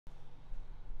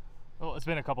Well, it's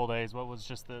been a couple of days. What was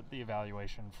just the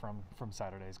evaluation from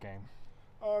Saturday's game?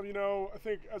 I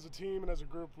think as a team and as a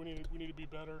group, we need to be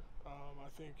better. I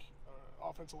think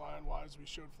offensive line wise, we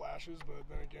showed flashes, but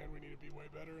then again, we need to be way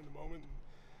better in the moment.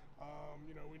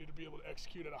 And we need to be able to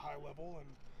execute at a high level, and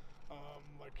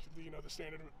the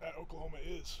standard at Oklahoma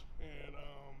is, and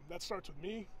that starts with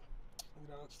me.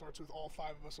 It starts with all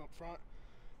five of us up front,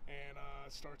 and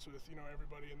it starts with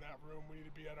everybody in that room. We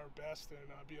need to be at our best and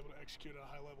be able to execute at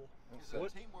a high level. Is it a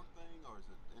teamwork thing or is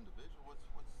it individual? What's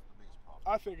the biggest problem?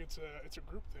 I think it's a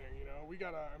group thing.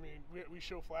 We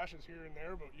show flashes here and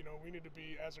there, but we need to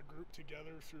be as a group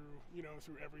together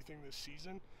through everything this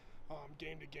season,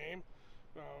 game to game.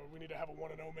 We need to have a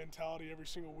 1-0 mentality every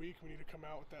single week. We need to come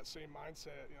out with that same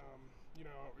mindset.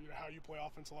 How you play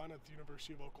offensive line at the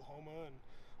University of Oklahoma, and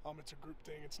it's a group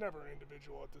thing. It's never an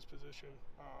individual at this position.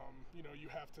 You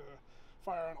have to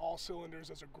fire on all cylinders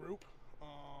as a group,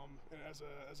 and as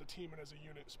a team and as a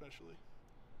unit especially.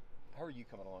 How are you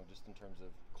coming along just in terms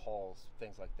of calls,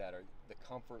 things like that? Are the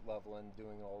comfort level in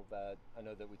doing all of that? I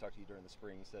know that we talked to you during the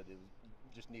spring. You said you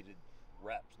just needed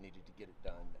reps, needed to get it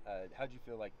done. How do you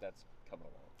feel like that's coming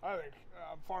along? I think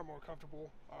I'm far more comfortable.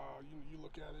 You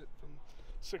look at it from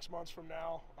 6 months from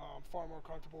now, I'm far more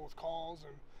comfortable with calls,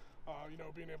 and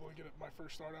being able to get my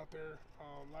first start out there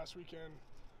last weekend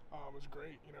was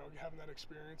great. Having that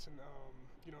experience and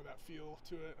that feel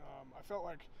to it. I felt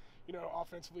like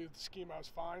offensively with the scheme I was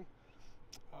fine,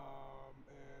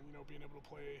 and being able to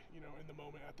play in the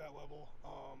moment at that level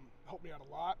helped me out a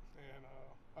lot, and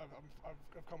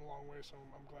I've come a long way, so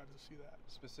I'm glad to see that.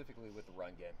 Specifically with the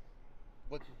run game,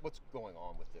 what's going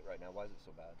on with it right now? Why is it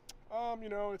so bad?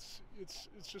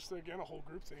 It's just again a whole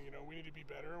group thing. We need to be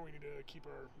better. We need to keep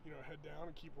our head down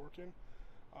and keep working.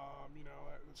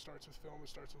 It starts with film.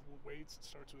 It starts with weights. It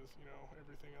starts with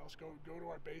everything else. Go to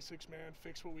our basics, man.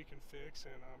 Fix what we can fix,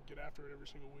 and get after it every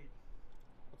single week.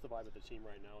 What's the vibe of the team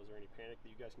right now? Is there any panic that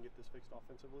you guys can get this fixed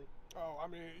offensively?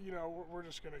 We're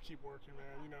just gonna keep working,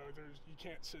 man. You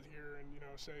can't sit here and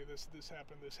say this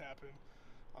happened. The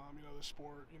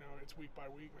sport, it's week by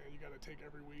week, man. You got to take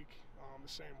every week the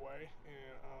same way,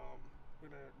 and we're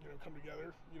gonna come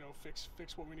together, fix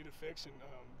what we need to fix, and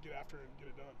get after it and get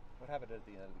it done. What happened at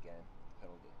the end of the game?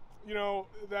 Penalty.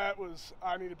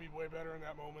 I need to be way better in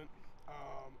that moment.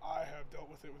 I have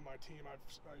dealt with it with my team. I've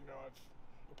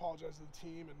apologized to the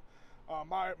team, and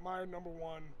my number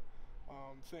one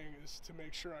thing is to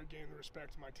make sure I gain the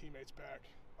respect of my teammates back,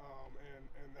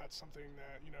 and that's something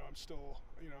that I'm still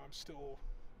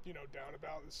down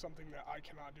about. It's something that I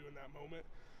cannot do in that moment.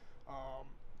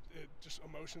 It just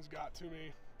emotions got to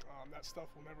me. That stuff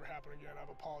will never happen again.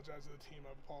 I've apologized to the team.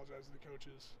 I've apologized to the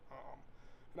coaches,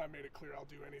 and I made it clear I'll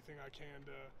do anything I can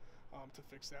to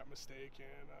fix that mistake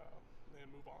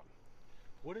and move on.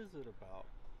 What is it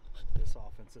about this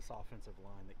offensive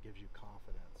line that gives you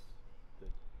confidence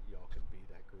that y'all can be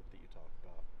that group that you talked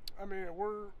about? I mean,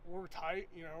 we're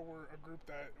tight. We're a group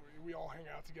that we all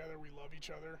hang out together. We love each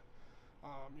other.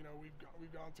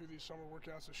 We've gone through these summer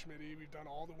workouts with Schmitty. We've done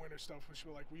all the winter stuff, which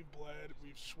we've bled,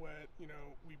 we've sweat.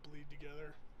 We bleed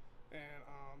together, and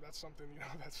that's something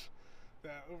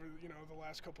that over the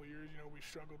last couple of years we've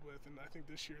struggled with. And I think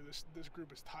this year this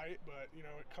group is tight, but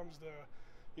it comes to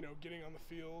getting on the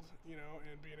field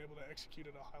and being able to execute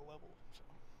at a high level. So.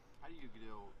 How do you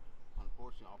deal?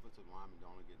 Unfortunately, offensive linemen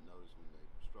don't only get noticed when they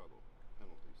struggle,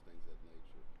 penalties, things of that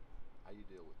nature. How do you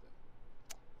deal with that?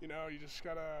 You just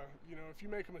gotta, if you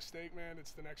make a mistake, man,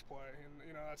 it's the next play,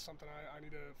 and that's something I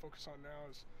need to focus on now.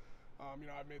 Is,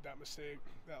 I've made that mistake.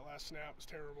 That last snap was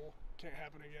terrible. Can't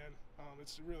happen again.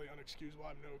 It's really unexcusable.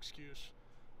 I have no excuse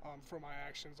for my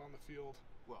actions on the field.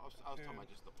 Well, I was talking about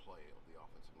just the play of the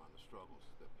offensive line, the struggles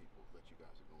that you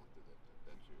guys are going through.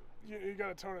 You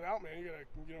got to tone it out, man. You got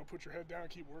to put your head down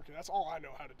and keep working. That's all I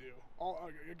know how to do. All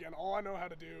I know how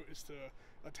to do is to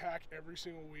attack every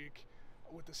single week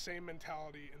with the same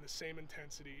mentality and the same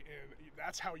intensity, and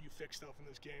that's how you fix stuff in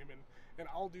this game. And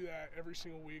I'll do that every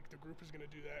single week. The group is going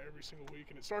to do that every single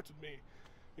week, and it starts with me.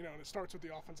 And it starts with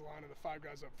the offensive line and the five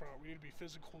guys up front. We need to be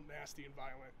physical, nasty, and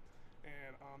violent.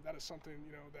 And that is something,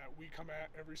 that we come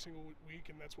at every single week,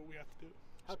 and that's what we have to do.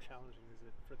 How challenging is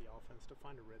it for the offense to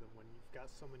find a rhythm when you've got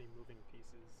so many moving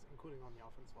pieces, including on the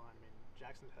offensive line? I mean,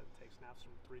 Jackson had to take snaps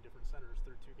from 3 different centers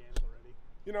through 2 games already.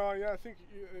 I think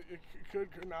it could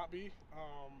not be.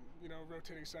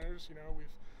 Rotating centers,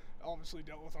 we've obviously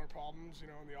dealt with our problems, in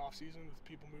the offseason with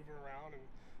people moving around and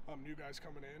new guys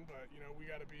coming in. But, we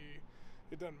got to be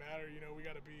 – it doesn't matter. We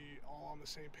got to be all on the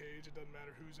same page. It doesn't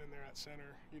matter who's in there at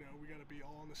center. We got to be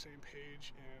all on the same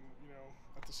page and,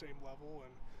 at the same level.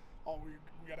 And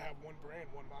we got to have one brain,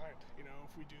 one mind. You know,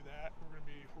 if we do that, we're gonna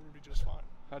be just fine.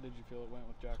 How did you feel it went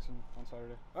with Jackson on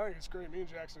Saturday? I think it's great. Me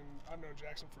and Jackson, I've known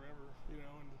Jackson forever, you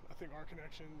know, and I think our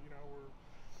connection, you know,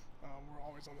 we're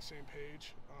always on the same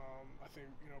page. I think,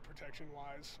 you know,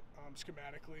 protection-wise,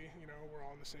 schematically, you know, we're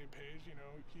all on the same page. You know,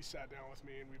 he sat down with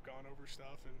me and we've gone over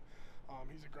stuff, and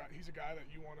he's a guy that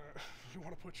you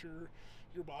wanna put your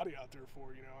body out there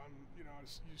for. You know,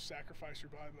 you sacrifice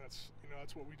your body, and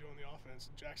that's what we do on the offense.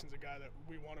 And Jackson's a guy that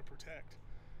we want to protect,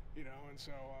 you know, and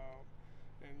so.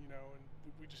 And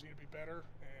we just need to be better.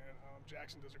 And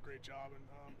Jackson does a great job, and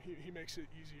he makes it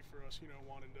easy for us. You know,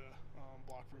 wanting to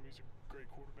block for him. He's a great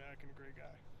quarterback and a great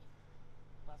guy.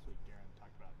 Last week, Darren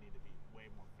talked about need to be way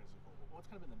more physical. What's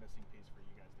kind of been the missing piece for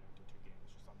you guys there through 2 games,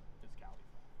 just on the physicality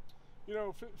front? You know,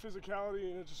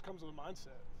 physicality, and it just comes with a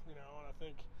mindset. You know, and I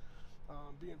think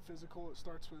being physical, it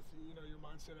starts with your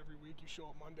mindset every week. You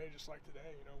show up Monday just like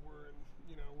today. You know,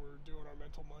 we're doing our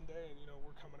mental Monday, and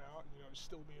we're coming out and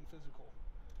still being physical.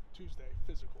 Tuesday,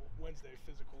 physical. Wednesday,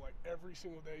 physical. Like every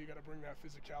single day, you got to bring that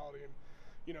physicality, and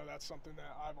that's something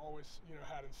that I've always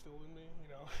had instilled in me.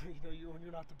 When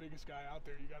you're not the biggest guy out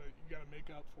there, you gotta make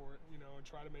up for it. And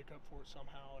try to make up for it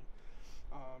somehow. And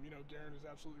Garen is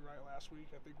absolutely right. Last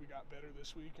week, I think we got better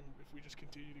this week, and if we just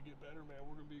continue to get better, man,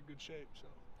 we're gonna be in good shape.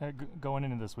 So. Going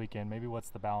into this weekend, maybe what's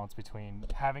the balance between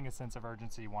having a sense of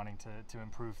urgency, wanting to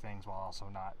improve things, while also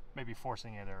not maybe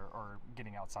forcing it or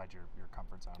getting outside your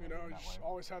comfort zone? You just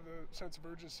always have the sense of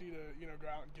urgency to go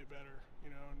out and get better,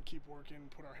 and keep working,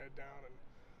 put our head down, and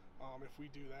if we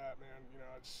do that, man,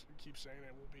 I just keep saying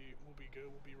it, we'll be good,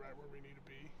 we'll be right where we need to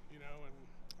be, and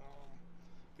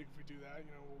I think if we do that,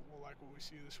 we'll like what we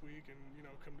see this week and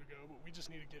come to go, but we just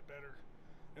need to get better.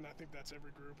 And I think that's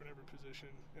every group and every position,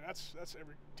 and that's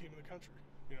every team in the country.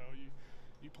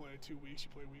 You play 2 weeks,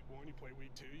 you play week 1, you play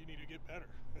week 2. You need to get better.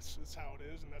 That's how it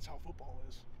is, and that's how football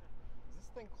is. Is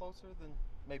this thing closer than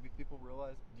maybe people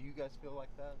realize? Do you guys feel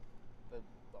like that? That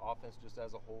the offense just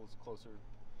as a whole is closer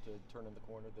to turning the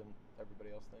corner than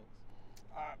everybody else thinks?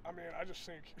 I mean, I just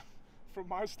think, from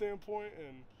my standpoint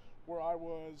and where I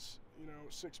was,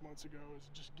 6 months ago, is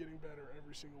just getting better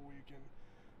every single week, and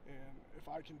if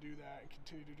I can do that and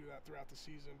continue to do that throughout the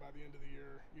season, by the end of the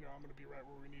year, I'm going to be right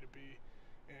where we need to be.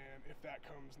 And if that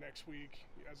comes next week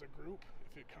as a group,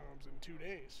 if it comes in 2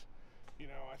 days,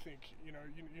 I think, you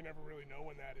never really know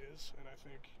when that is. And I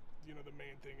think, the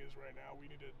main thing is right now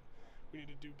we need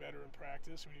to do better in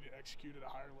practice. We need to execute at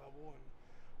a higher level,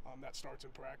 and that starts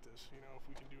in practice. If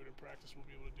we can do it in practice, we'll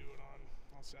be able to do it on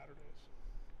Saturdays.